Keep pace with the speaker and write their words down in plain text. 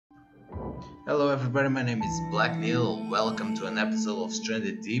Hello everybody, my name is Black Neil. Welcome to an episode of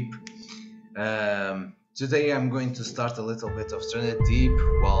Stranded Deep. Today I'm going to start a little bit of Stranded Deep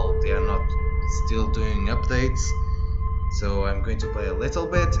while they are not still doing updates. So I'm going to play a little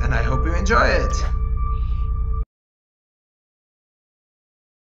bit and I hope you enjoy it.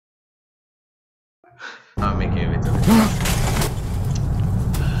 I'm making a bit of it.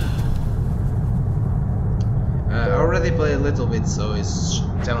 I already played a little bit, so it's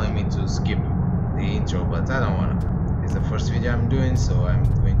telling me to skip the intro, but I don't wanna. It's the first video I'm doing, so I'm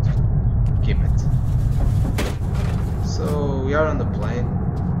going to keep it. So we are on the plane.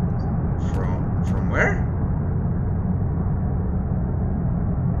 From where?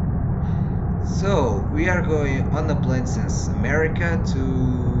 So we are going on the plane since America to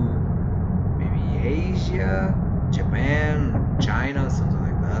maybe Asia, Japan, China, something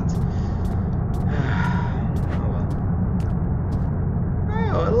like that.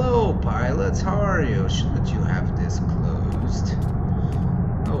 Oh, hello, pilots. How are you? Shouldn't you have this closed?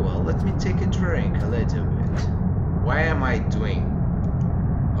 Oh well, let me take a drink a little bit. Why am I doing?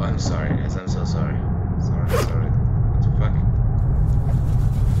 Oh, I'm sorry, guys. I'm so sorry. Sorry. What the fuck?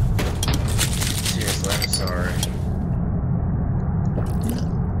 Seriously, I'm sorry.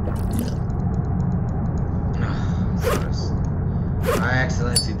 Sorry. I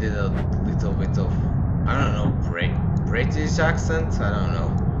accidentally did a little bit of, I don't know, British accent? I don't know.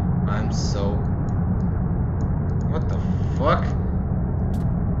 I'm so... What the fuck?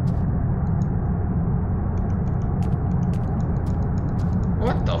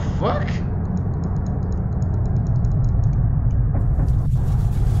 What the fuck?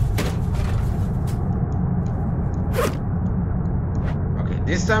 Okay,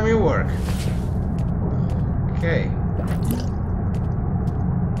 this time you work. Okay.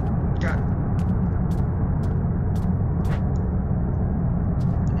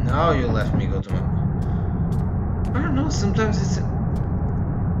 Now you left me go to my... I don't know, sometimes it's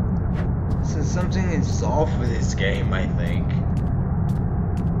something is off with this game, I think.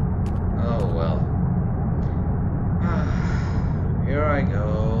 Oh well. Here I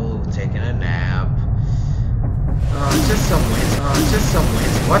go, taking a nap. Oh, just some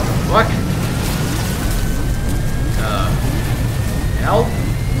wins. What the fuck? Help?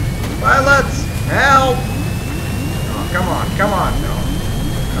 Pilots! Help! Oh, come on, no.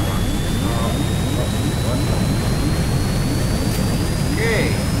 Okay,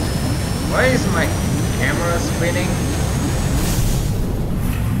 why is my camera spinning?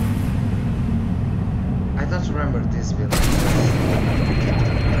 I don't remember this building.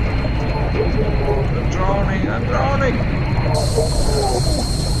 I'm drowning! 1,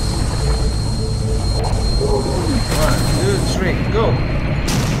 2, 3, go!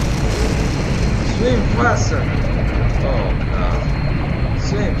 Swim faster! Oh god.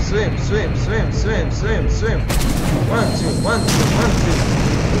 Swim. 1, 2.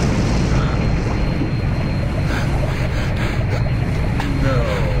 No.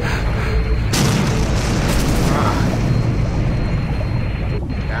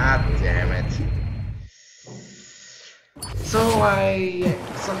 God damn it. So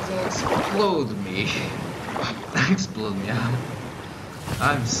something exploded me.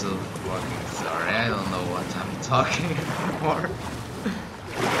 I'm so fucking sorry. I don't know what I'm talking anymore.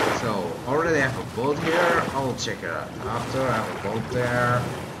 So, already have a boat here. I'll check it out after. I have a boat there.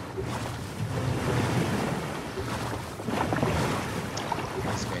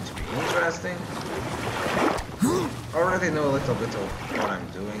 It's going to be interesting. Already know a little bit of what I'm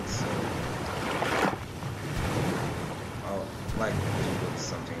doing, so I'll like to put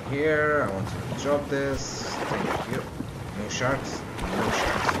something here. I want to drop this. Thank you. No sharks.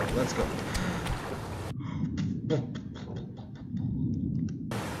 So let's go.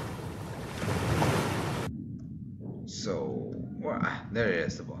 So, there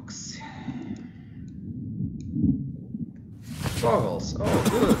is the box. Goggles. Oh,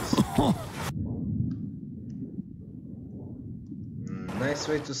 good. Nice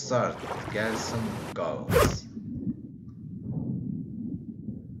way to start. Get some goggles.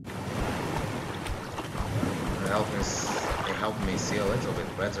 It helped me see a little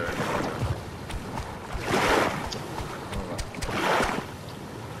bit better.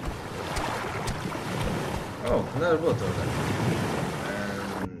 Oh, another boat over there.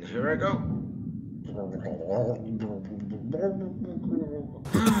 And here I go.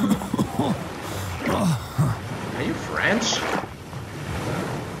 Are you French?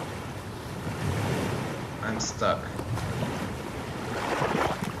 I'm stuck.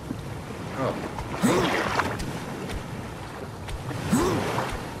 Oh.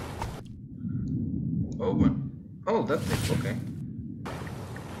 Open. Oh, that thing, okay.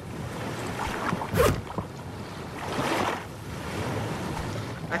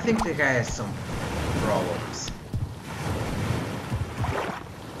 think the guy has some problems.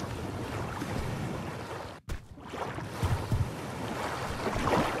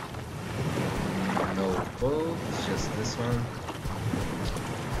 No boat, just this one.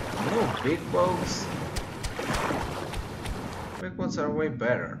 No big boats. Big boats are way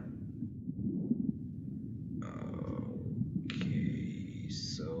better. Okay,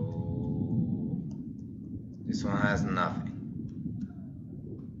 so this one has nothing.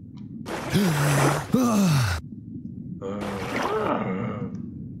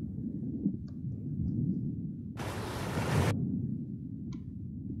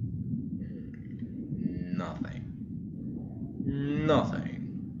 Nothing. Nothing.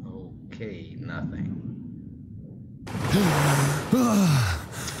 Okay, nothing.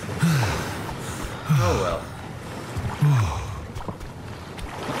 Oh well.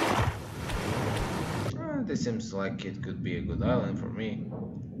 This seems like it could be a good island for me.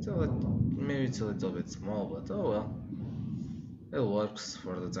 Maybe it's a little bit small, but oh well. It works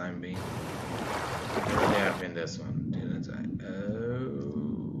for the time being. I already have in this one, didn't I?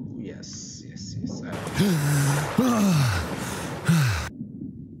 Oh, yes, yes, yes.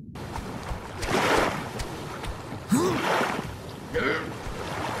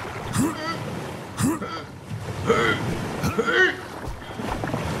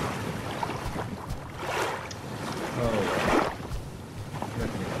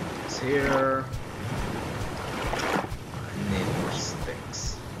 Here. I need more sticks.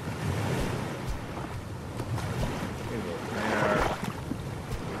 We go there.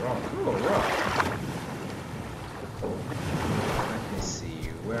 Rock. Oh, rock. Let me see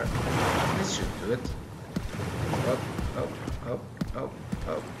where. This should do it. Up, up, up, up,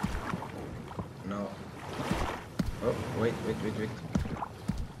 up. No. Oh, wait.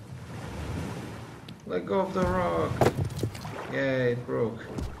 Let go of the rock. Yeah, it broke.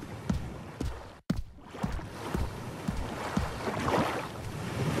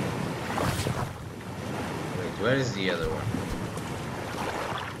 Where is the other one?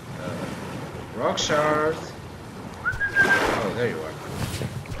 Rock shard. Oh, there you are.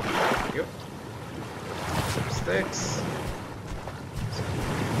 Yep. Some sticks. Some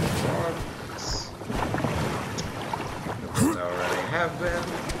rocks. That I already have been.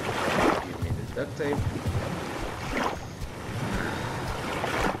 Give me the duct tape.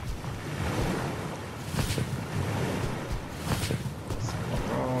 Some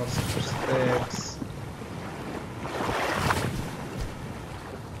rocks, some sticks.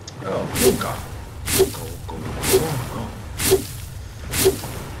 Oh, Luca!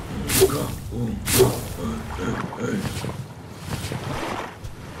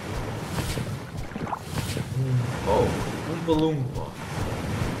 Oh, Oompa Loompa.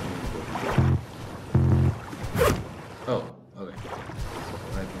 Oh, okay.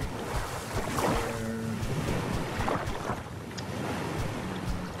 Let me go here.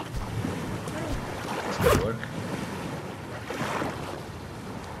 This could work.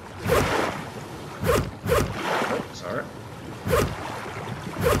 Sorry.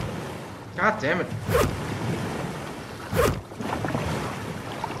 God damn it.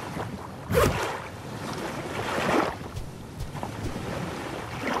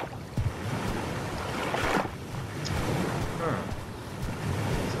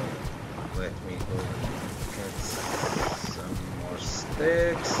 So, let me go get some more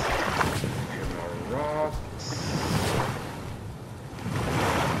sticks, a few more rocks.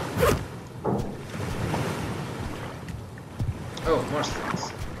 Oh, more sticks.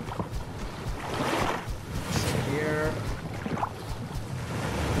 Stick here.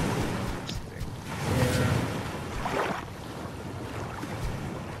 Stick here.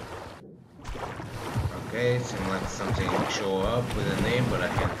 Okay, it seems like something show up with a name, but I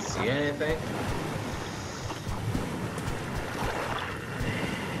can't see anything.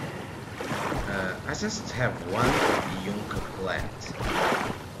 I just have one Yucca plant.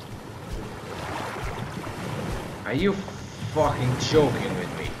 Are you fucking joking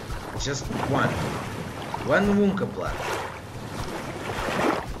with me? Just one Wonka plant.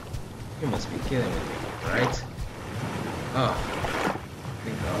 You must be kidding with me, right? Oh,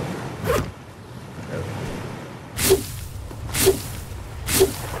 thank God.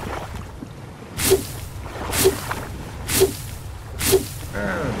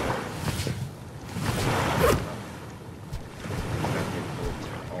 Let me put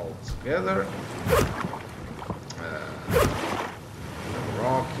it all together.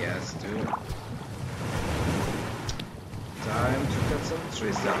 Rock, yes, dude. Time to cut some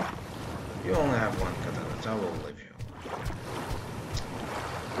trees down. You only have one coconut, I will leave you.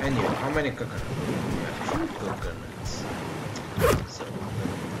 And you, how many coconuts? You have 2 coconuts. So,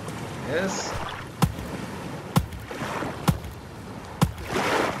 Yes.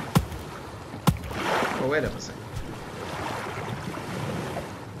 Oh, wait a second.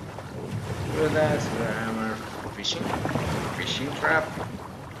 Through that, through the hammer. Fishing trap.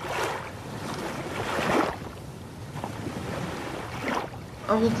 I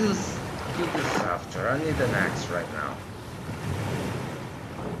will do this after. I need an axe right now.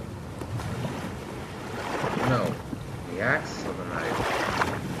 No, the axe or the knife?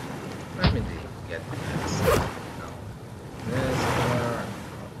 Let me get the axe. No. This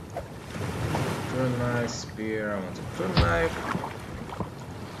one. Fruit knife, spear. I want a fruit knife.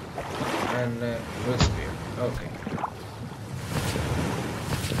 And fruit spear. Okay.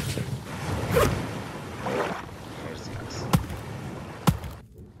 Here's the axe.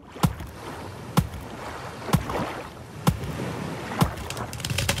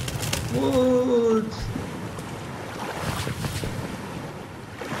 Wood!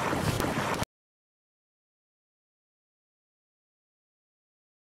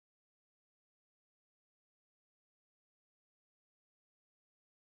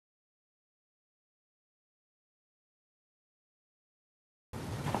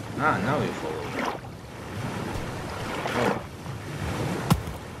 Ah, now you follow. Oh.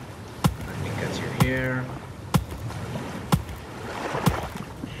 Let me get you here.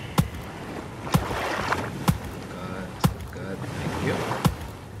 Good, thank you.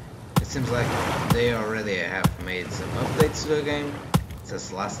 It seems like they already have made some updates to the game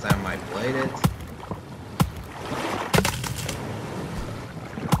since last time I played it.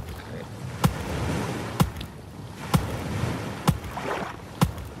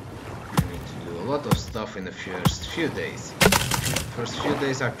 Lot of stuff in the first few days. First few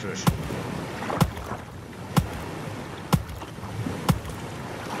days are crucial.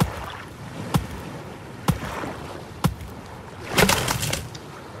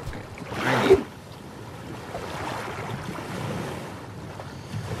 Okay,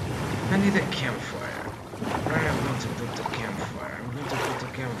 I need a campfire. Where am I going to put the campfire? I'm going to put the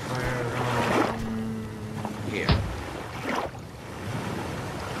campfire here.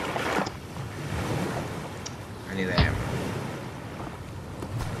 I need a hammer.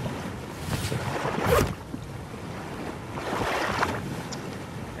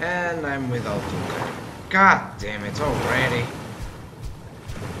 And I'm without two. God damn it already.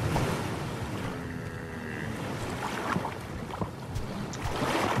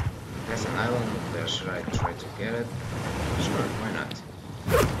 There's an island up there. Should I try to get it? Sure, why not?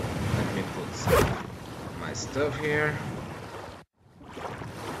 Let me put some of my stuff here.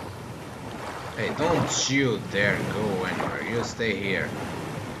 Hey, don't you dare go anywhere. You stay here.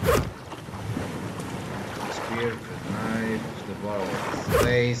 Spear, good knife, the bottle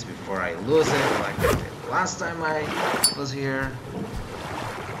stays before I lose it, like I did last time I was here.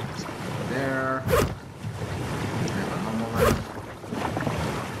 There. Have a normal knife.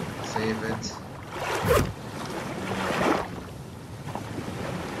 Save it.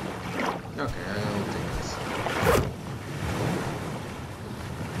 Okay, I will take this.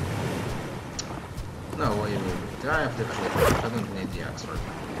 No, wait. I have the flip. I don't need the axe right now.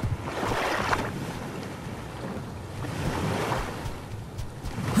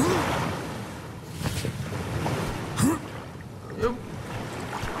 Yep.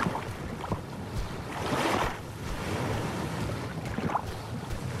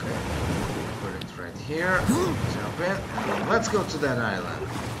 Okay. Put it right here. Jump in. And let's go to that island.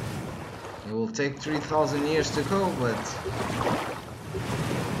 It will take 3,000 years to go, but...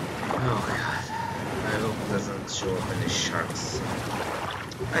 Oh god. I hope it doesn't show up any sharks.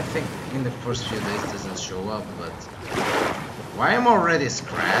 I think in the first few days it doesn't show up, but... Why am I already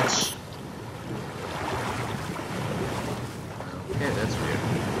scratched? Okay, that's weird.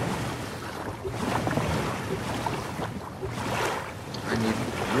 I need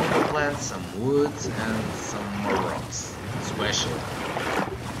room plants, some wood, and some more rocks. Special.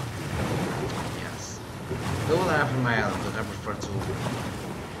 Yes. Though I have in my island, but I prefer to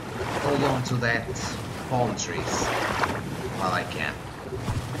hold on to that palm trees while I can.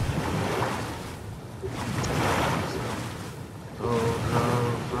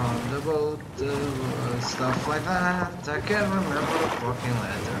 From the boat, stuff like that. I can't remember the fucking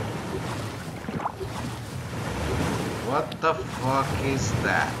letter. What the fuck is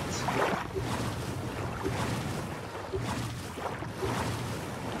that?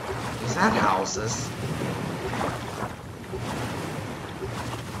 Is that houses?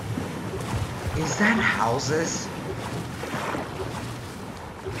 Is that houses?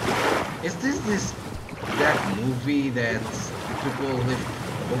 Is this that movie that people live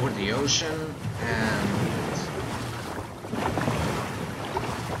over the ocean and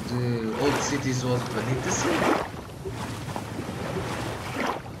old cities was beneath the sea?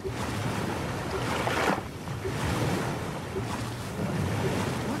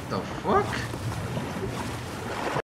 What the fuck?